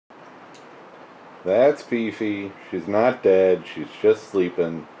That's Fifi. She's not dead. She's just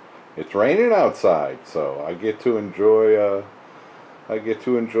sleeping. It's raining outside, so I get to enjoy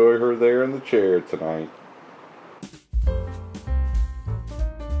her there in the chair tonight.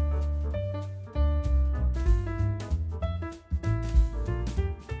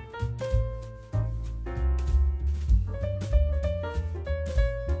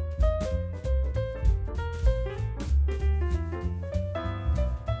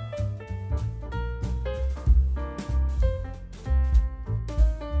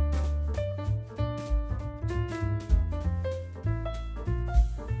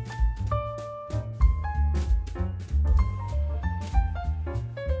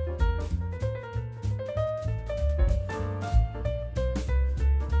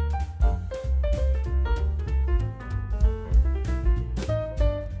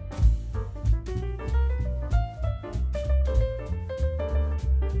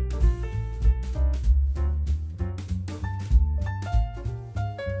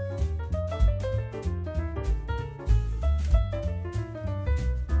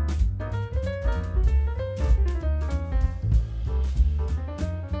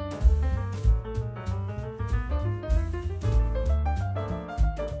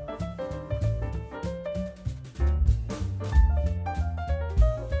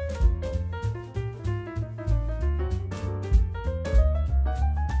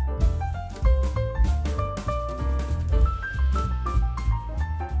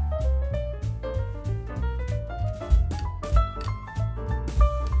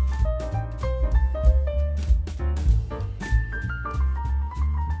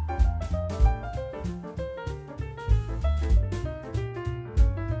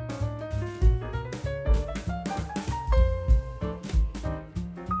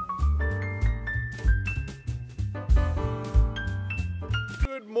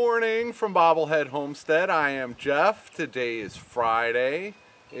 Good morning from Bobblehead Homestead. I am Jeff. Today is Friday.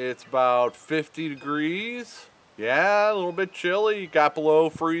 It's about 50 degrees. Yeah, a little bit chilly. Got below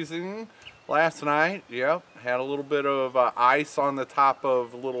freezing last night. Yep, had a little bit of ice on the top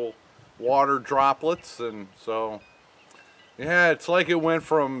of little water droplets, and so yeah, it's like it went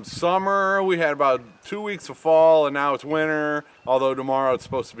from summer. We had about 2 weeks of fall, and now it's winter. Although tomorrow it's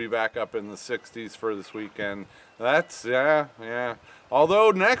supposed to be back up in the 60s for this weekend. That's, yeah.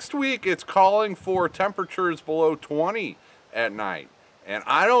 Although next week it's calling for temperatures below 20 at night. And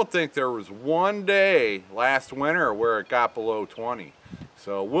I don't think there was one day last winter where it got below 20.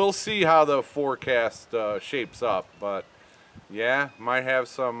 So we'll see how the forecast shapes up. But yeah, might have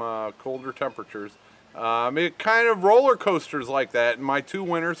some colder temperatures. It kind of roller coasters like that. In my 2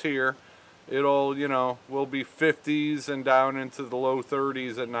 winters here, it'll, will be 50s and down into the low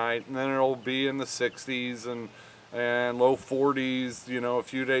 30s at night, and then it'll be in the 60s and low 40s, a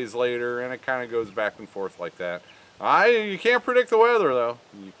few days later, and it kind of goes back and forth like that. You can't predict the weather, though.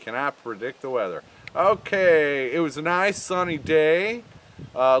 You cannot predict the weather. Okay, it was a nice sunny day,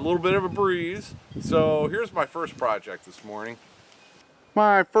 a little bit of a breeze. So here's my first project this morning.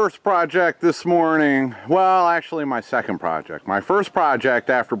 My first project this morning, well, actually my second project. My first project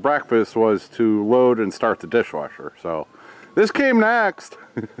after breakfast was to load and start the dishwasher. So this came next.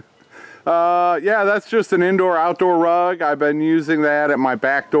 Yeah, that's just an indoor-outdoor rug. I've been using that at my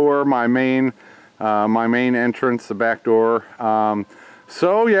back door, my main entrance, the back door.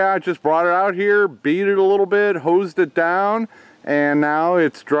 So yeah, I just brought it out here, beat it a little bit, hosed it down, and now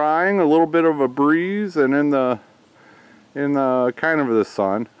it's drying. A little bit of a breeze and in the kind of the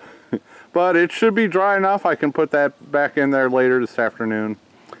sun. But it should be dry enough. I can put that back in there later this afternoon.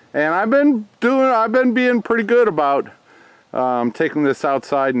 And I've been being pretty good about taking this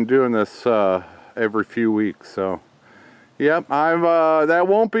outside and doing this every few weeks. So yep, that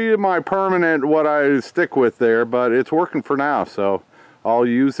won't be my permanent what I stick with there, but it's working for now, so I'll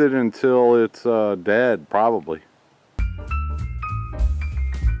use it until it's dead, probably.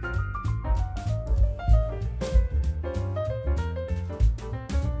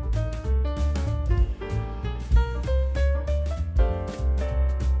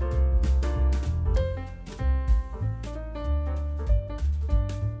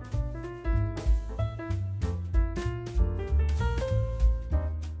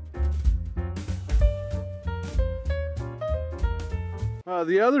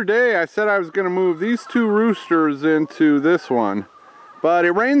 The other day I said I was going to move these 2 roosters into this one, but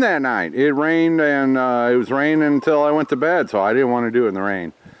it rained that night. It rained, and it was raining until I went to bed, so I didn't want to do it in the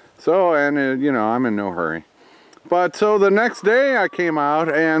rain. So, and I'm in no hurry. But so the next day I came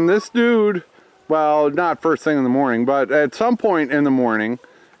out, and this dude, well, not first thing in the morning, but at some point in the morning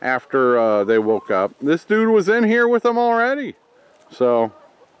after they woke up, this dude was in here with them already. So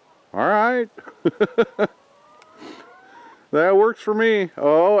All right. That works for me.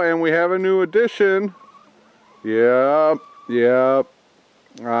 Oh, and we have a new addition. Yep, yep.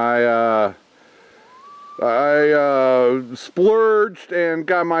 I splurged and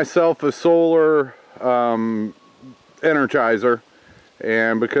got myself a solar energizer,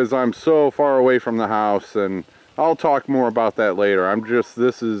 and because I'm so far away from the house, and I'll talk more about that later.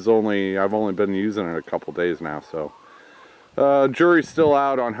 I've only been using it a couple days now, so jury's still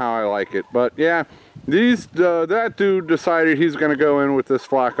out on how I like it. But yeah, that dude decided he's gonna go in with this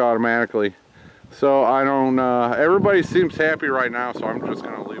flock automatically. So I don't, everybody seems happy right now, so I'm just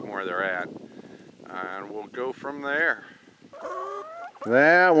gonna leave them where they're at. And we'll go from there.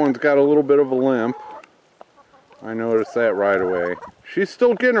 That one's got a little bit of a limp. I noticed that right away. She's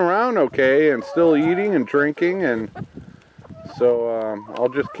still getting around okay and still eating and drinking, and so I'll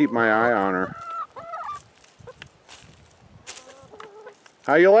just keep my eye on her.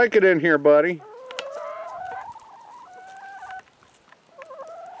 How you like it in here, buddy?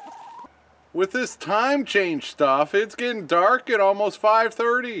 With this time change stuff, it's getting dark at almost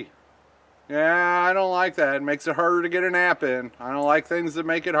 5:30. Yeah, I don't like that. It makes it harder to get a nap in. I don't like things that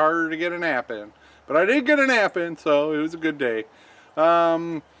make it harder to get a nap in. But I did get a nap in, so it was a good day.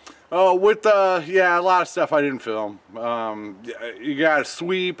 Yeah, a lot of stuff I didn't film. You gotta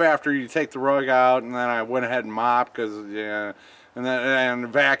sweep after you take the rug out, and then I went ahead and mopped, and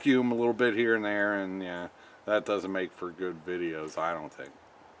vacuum a little bit here and there, and yeah, that doesn't make for good videos, I don't think.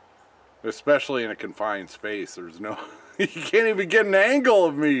 Especially in a confined space. There's no, you can't even get an angle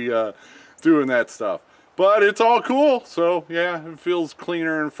of me doing that stuff. But it's all cool, so yeah, it feels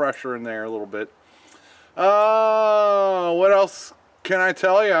cleaner and fresher in there a little bit. What else can I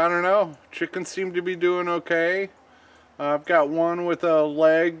tell you? I don't know. Chickens seem to be doing okay. I've got one with a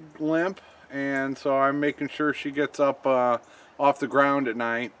leg limp, and so I'm making sure she gets up off the ground at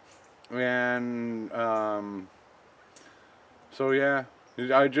night. And so yeah,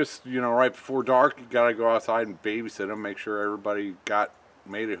 I just, right before dark, you gotta go outside and babysit them, make sure everybody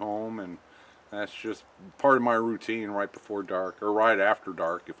made it home, and that's just part of my routine right before dark, or right after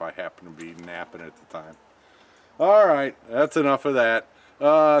dark if I happen to be napping at the time. Alright, that's enough of that.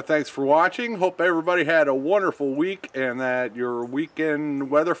 Thanks for watching. Hope everybody had a wonderful week, and that your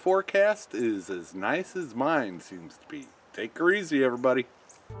weekend weather forecast is as nice as mine seems to be. Take her easy, everybody.